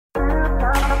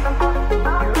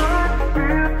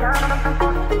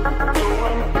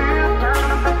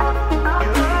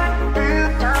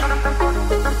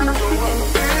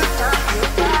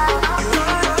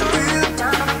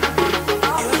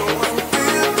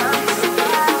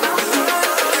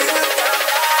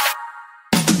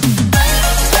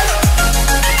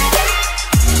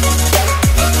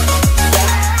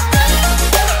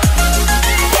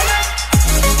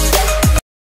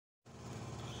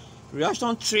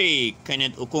Reaction 3.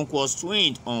 Kenneth Okonkwo'S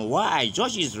tweet on why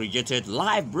judges rejected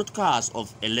live broadcast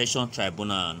of election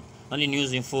tribunal. On the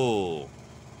news info.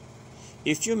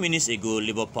 A few minutes ago,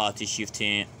 Labour Party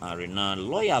shifting and renowned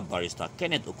lawyer barrister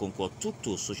Kenneth Okonkwo took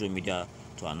to social media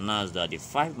to announce that the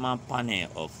 5-man panel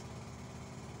of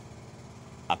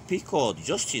Appeal Court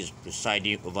Justice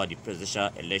presiding over the presidential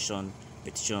election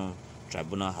petition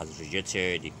tribunal has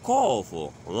rejected the call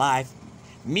for live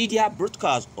media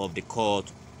broadcast of the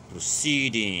court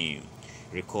proceeding.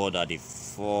 Recall that the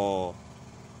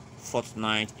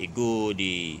fortnight ago,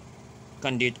 the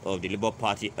candidate of the Labour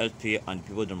Party LP and the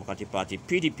People's Democratic Party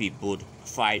PDP both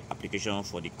filed application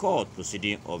for the court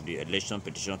proceeding of the election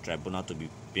petition tribunal to be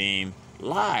beamed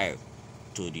live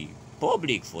to the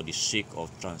public for the sake of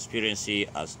transparency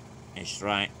as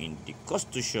enshrined in the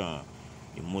Constitution.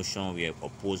 The motion were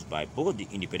opposed by both the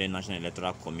Independent National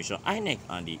Electoral Commission (INEC)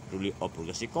 and the ruling All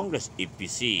Progressive Congress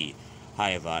 (APC).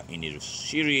 However, in a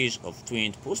series of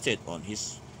tweets posted on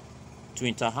his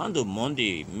Twitter handle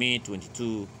Monday, May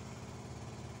 22,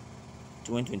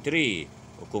 2023,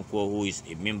 Okonkwo, who is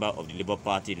a member of the Labour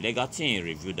Party legal team,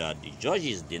 revealed that the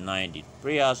judges denied the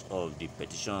prayers of the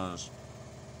petitions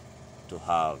to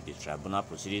have the tribunal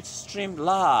proceedings streamed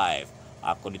live.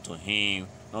 According to him,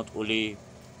 not only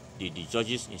did the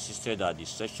judges insisted that the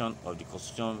section of the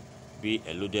Constitution be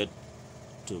alluded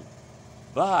to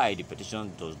by the petition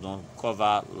does not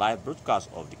cover live broadcast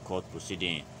of the court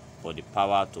proceeding, but the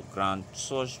power to grant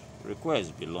such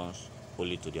requests belongs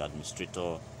only to the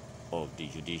administrator of the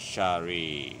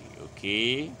judiciary.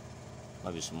 Okay,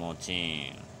 not be small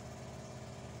thing.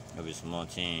 Not be small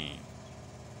thing.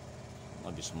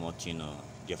 Not be small thing. No.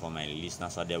 Therefore, my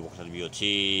listeners are there. What shall be your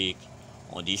take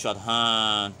on the issue at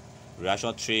hand?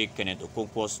 Reaction 3. Kenneth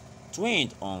Okonkwo'S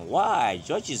tweet on why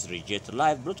judges reject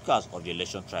live broadcast of the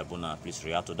election tribunal. Please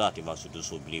react to that if I should do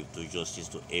so. Believe do justice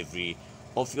to every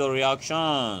of your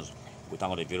reactions. We thank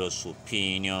all the various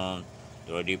opinion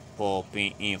already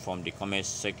popping in from the comment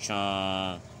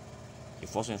section. The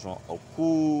first one from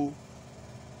Oku.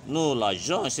 No, La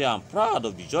Jean say I'm proud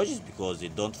of the judges because they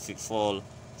don't fall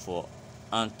for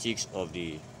antics of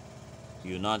the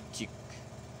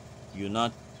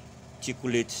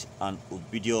articulate and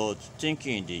obedient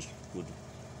thinking they could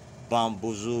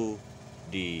bamboozle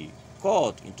the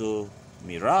court into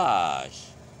mirage.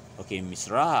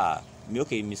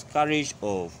 Miscarriage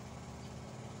of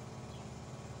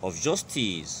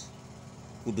justice.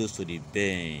 Kudos to the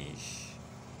bench.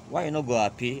 Why you not go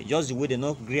happy? Just the way they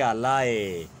not agree allow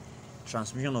a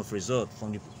transmission of result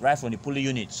from the from the polling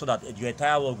unit so that your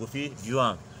entire world go fit view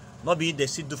am. Not be they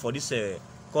sit do for this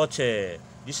court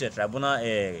this tribunal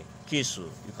case.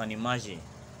 You can imagine.